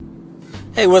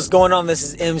Hey, what's going on? This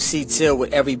is MC Till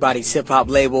with Everybody's Hip Hop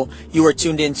Label. You are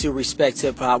tuned into Respect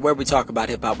Hip Hop, where we talk about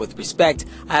hip hop with respect.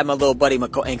 I have my little buddy, my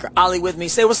co-anchor Ollie, with me.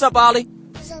 Say what's up, Ollie.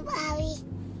 What's up, Ollie?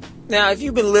 Now, if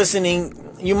you've been listening,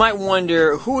 you might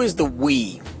wonder, who is the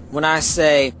we? When I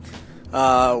say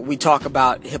we talk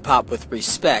about hip hop with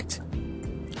respect,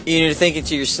 you're thinking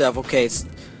to yourself, okay,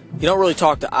 you don't really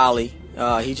talk to Ollie.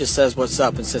 He just says what's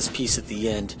up and says peace at the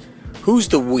end. Who's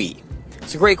the we?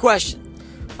 It's a great question.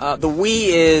 The we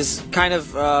is kind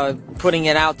of putting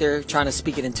it out there, trying to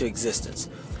speak it into existence.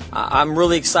 I'm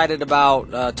really excited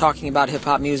about talking about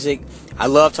hip-hop music. I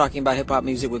love talking about hip-hop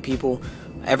music with people.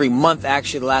 Every month,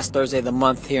 actually, the last Thursday of the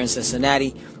month here in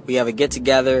Cincinnati, we have a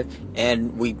get-together,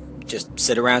 and we just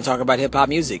sit around and talk about hip-hop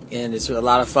music. And it's a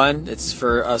lot of fun. It's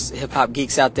for us hip-hop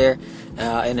geeks out there,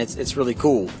 and it's really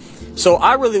cool. So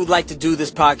I really would like to do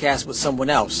this podcast with someone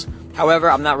else.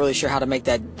 However, I'm not really sure how to make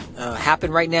that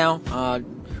happen right now.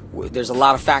 There's a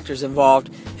lot of factors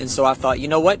involved, and so I thought, you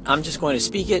know what, I'm just going to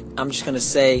speak it. I'm just going to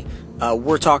say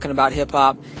we're talking about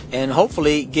hip-hop, and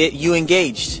hopefully get you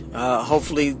engaged.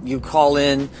 Hopefully you call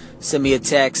in, send me a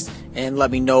text, and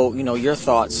let me know, your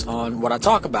thoughts on what I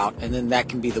talk about, and then that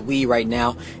can be the we right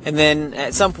now. And then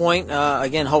at some point,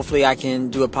 again, hopefully I can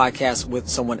do a podcast with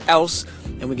someone else,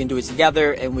 and we can do it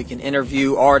together, and we can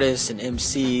interview artists and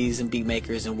MCs and beat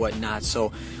makers and whatnot.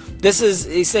 So this is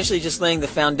essentially just laying the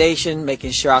foundation, making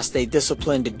sure I stay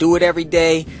disciplined to do it every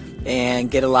day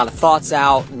and get a lot of thoughts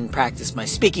out and practice my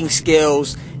speaking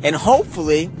skills, and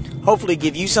hopefully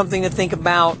give you something to think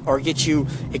about or get you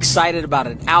excited about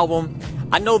an album.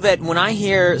 I know that when I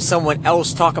hear someone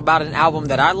else talk about an album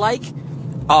that I like,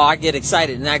 I get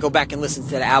excited and I go back and listen to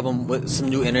that album with some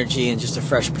new energy and just a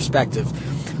fresh perspective.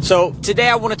 So today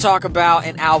I want to talk about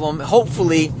an album.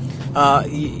 Hopefully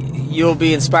you'll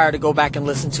be inspired to go back and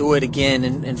listen to it again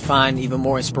and find even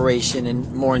more inspiration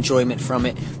and more enjoyment from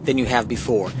it than you have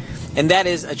before. And that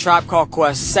is A Tribe Called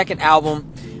Quest's second album,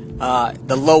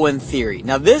 The Low End Theory.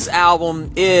 Now, this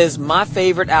album is my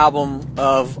favorite album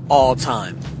of all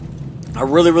time. I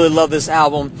really, really love this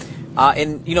album.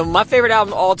 And my favorite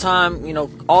album of all time,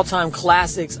 all-time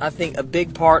classics. I think a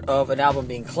big part of an album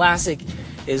being classic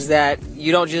is that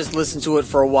you don't just listen to it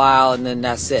for a while and then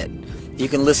that's it. You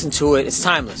can listen to it. It's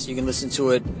timeless. You can listen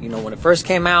to it, when it first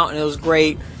came out and it was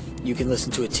great. You can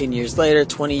listen to it 10 years later,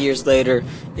 20 years later.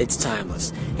 It's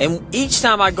timeless. And each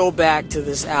time I go back to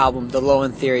this album, The Low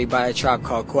End Theory by A Tribe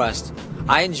Called Quest,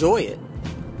 I enjoy it.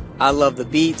 I love the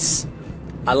beats.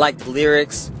 I like the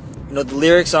lyrics. The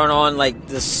lyrics aren't on like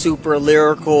the super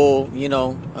lyrical,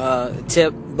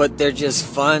 tip, but they're just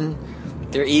fun.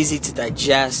 They're easy to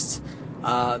digest.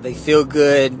 They feel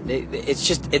good.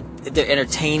 They're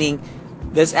entertaining.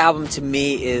 This album to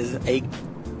me is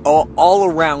all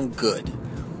around good.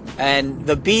 And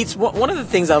the beats, one of the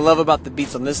things I love about the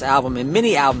beats on this album and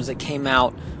many albums that came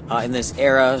out in this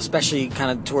era, especially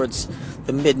kind of towards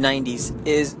the mid 90s,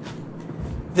 is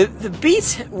the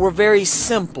beats were very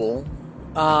simple,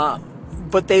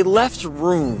 but they left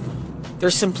room.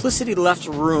 Their simplicity left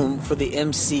room for the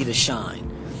MC to shine.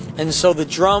 And so the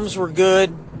drums were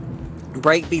good.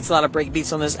 Break beats, a lot of break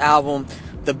beats on this album.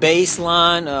 The bass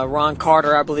line, Ron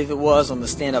Carter, I believe it was, on the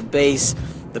stand-up bass.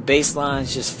 The bass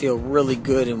lines just feel really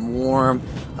good and warm.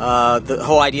 The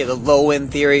whole idea of the low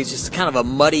end theory is just kind of a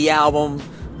muddy album.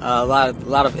 A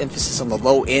lot of emphasis on the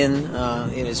low end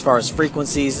as far as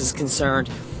frequencies is concerned.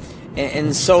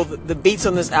 And so the beats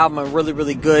on this album are really,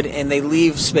 really good, and they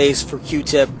leave space for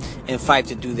Q-Tip and Phife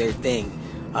to do their thing.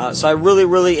 So I really,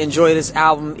 really enjoy this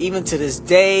album, even to this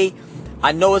day.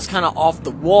 I know it's kind of off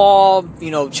the wall.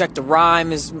 Check the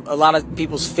Rhyme is a lot of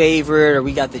people's favorite, or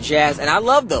We Got the Jazz, and I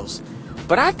love those.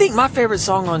 But I think my favorite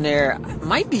song on there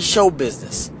might be Show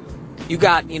Business. You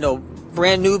got,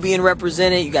 Brand New being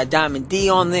represented. You got Diamond D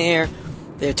on there.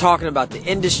 They're talking about the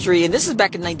industry, and this is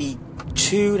back in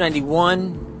 92,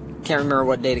 91. Can't remember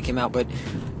what date it came out, but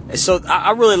so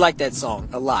I really like that song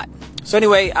a lot. So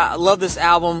anyway, I love this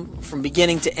album from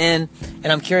beginning to end,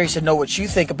 and I'm curious to know what you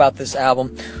think about this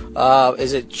album.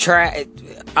 Is it trash?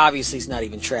 Obviously, it's not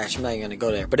even trash. I'm not even going to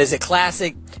go there. But is it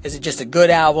classic? Is it just a good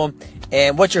album?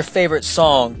 And what's your favorite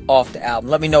song off the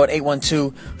album? Let me know at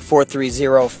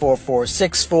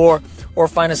 812-430-4464, or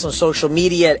find us on social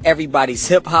media at Everybody's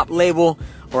Hip Hop Label,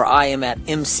 or I am at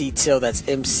MC Till. That's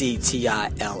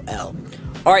MCTILL.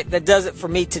 All right, that does it for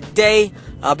me today.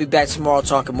 I'll be back tomorrow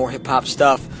talking more hip-hop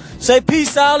stuff. Say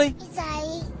peace, Ollie. Peace,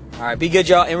 Ollie. All right, be good,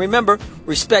 y'all. And remember,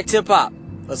 respect hip-hop.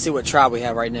 Let's see what tribe we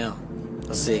have right now.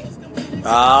 Let's see.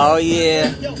 Oh,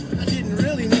 yeah.